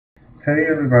Hey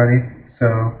everybody,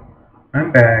 so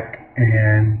I'm back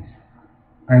and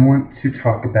I want to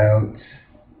talk about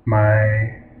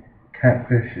my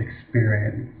catfish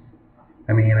experience.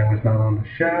 I mean, I was not on the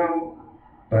show,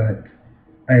 but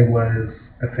I was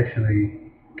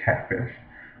officially catfished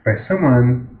by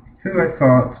someone who I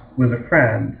thought was a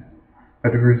friend,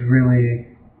 but who was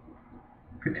really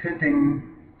pretending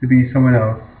to be someone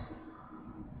else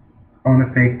on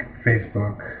a fake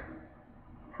Facebook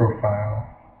profile.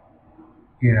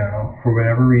 For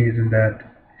whatever reason that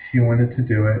she wanted to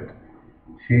do it,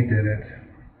 she did it,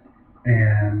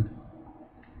 and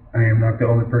I am not the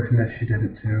only person that she did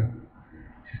it to.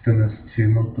 She's done this to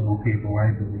multiple people,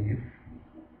 I believe.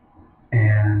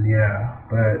 And yeah,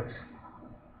 but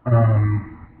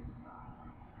um,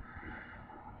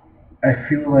 I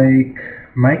feel like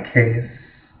my case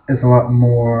is a lot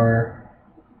more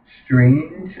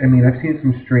strange. I mean, I've seen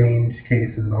some strange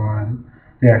cases on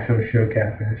the actual show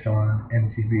Catfish on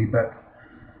MTV, but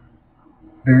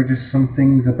there are just some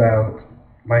things about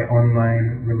my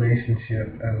online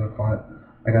relationship, as I thought.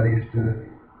 I got used to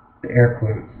the air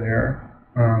quotes there,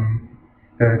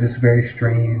 that are just very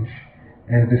strange,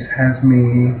 and it just has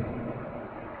me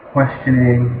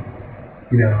questioning,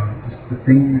 just the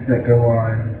things that go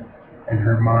on in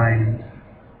her mind,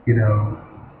 you know,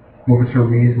 what was her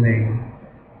reasoning,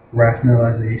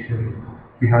 rationalization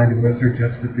behind it, what was her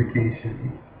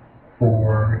justification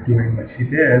for doing what she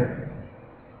did,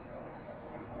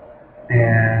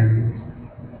 and,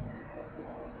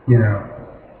 you know,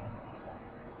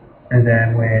 and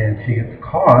then when she gets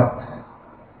caught,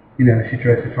 she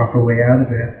tries to talk her way out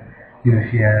of it.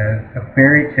 She has a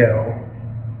fairy tale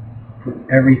for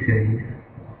everything.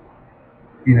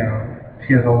 She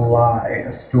has a lie,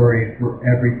 a story for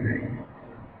everything.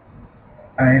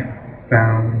 I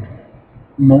found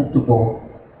multiple,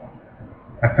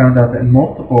 I found out that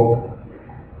multiple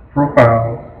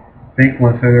profiles, fake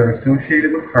ones that are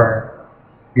associated with her,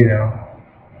 you know,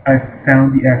 I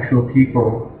found the actual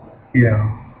people, you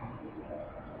know,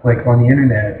 like on the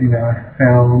internet, I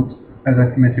found, as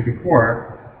I mentioned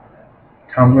before,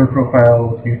 Tumblr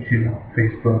profiles, YouTube,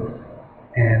 Facebook,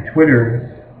 and Twitters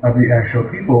of the actual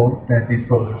people that these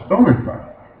photos are stolen from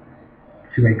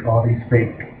to make all these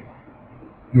fake,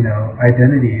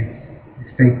 identities,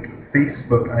 these fake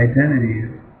Facebook identities.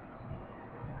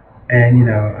 And,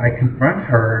 I confront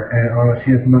her and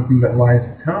she has nothing but lies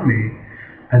to tell me.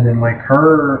 And then like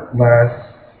her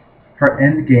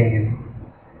end game,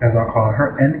 as I'll call it,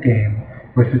 her end game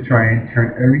was to try and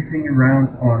turn everything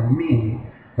around on me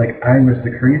like I was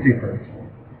the crazy person.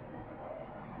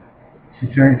 She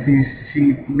tried to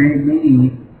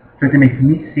make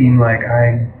me seem like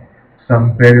I'm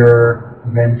some bitter,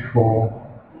 vengeful,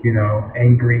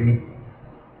 angry,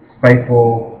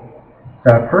 spiteful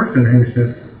person who's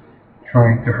just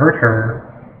trying to hurt her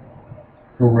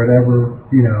for whatever,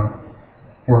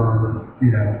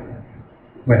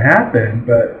 what happened.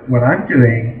 But what I'm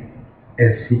doing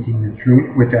is seeking the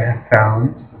truth, which I have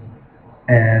found,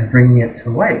 and bringing it to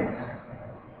light,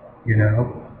 you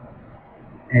know.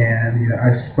 And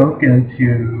I've spoken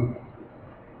to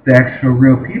the actual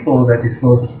real people that these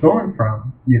photos are stolen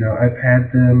from.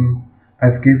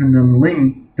 I've given them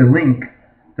the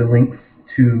links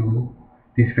to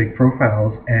these fake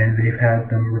profiles, and they've had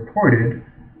them reported.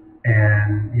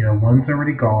 And one's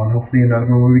already gone. Hopefully, another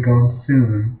one will be gone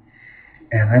soon.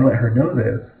 And I let her know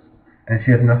this, and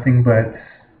she has nothing but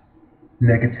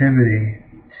negativity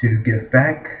to give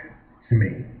back to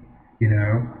me.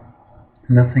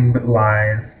 Nothing but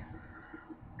lies,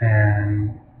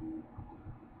 and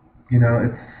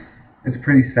it's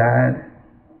pretty sad.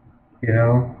 You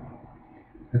know,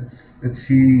 it's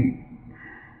she.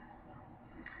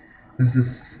 This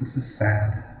is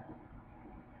sad,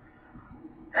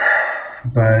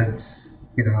 but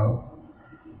you know,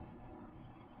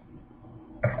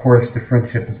 of course, the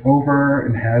friendship is over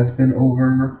and has been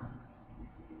over,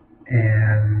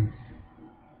 and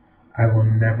I will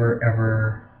never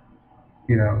ever,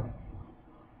 you know,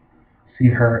 see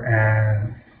her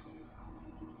as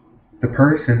the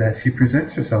person that she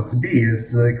presents herself to be.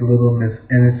 Is like a little Miss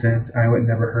Innocent. I would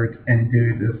never hurt and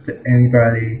do this to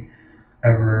anybody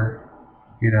ever,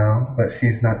 but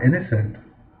she's not innocent.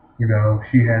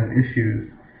 She has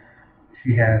issues.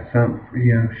 She has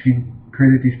she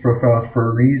created these profiles for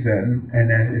a reason. And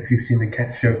then if you've seen the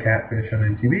show Catfish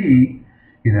on MTV,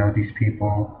 these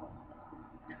people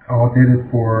all did it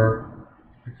for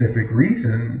specific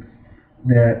reasons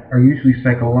that are usually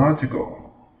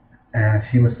psychological. And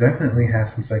she must definitely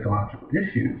have some psychological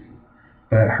issues.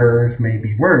 But hers may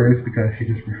be worse because she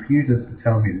just refuses to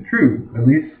tell me the truth. At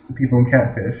least the people in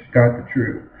Catfish got the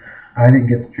truth. I didn't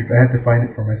get the truth. I had to find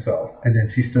it for myself. And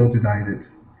then she still denied it,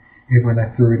 even when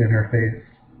I threw it in her face.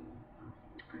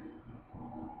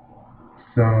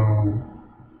 So,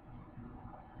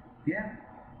 yeah,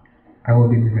 I will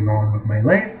be moving on with my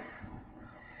life.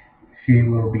 She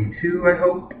will be too, I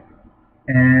hope.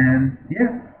 And,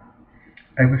 yeah,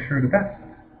 I wish her the best.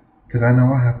 Because I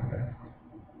know I'll have the best.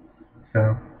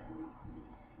 So,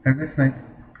 have a nice night.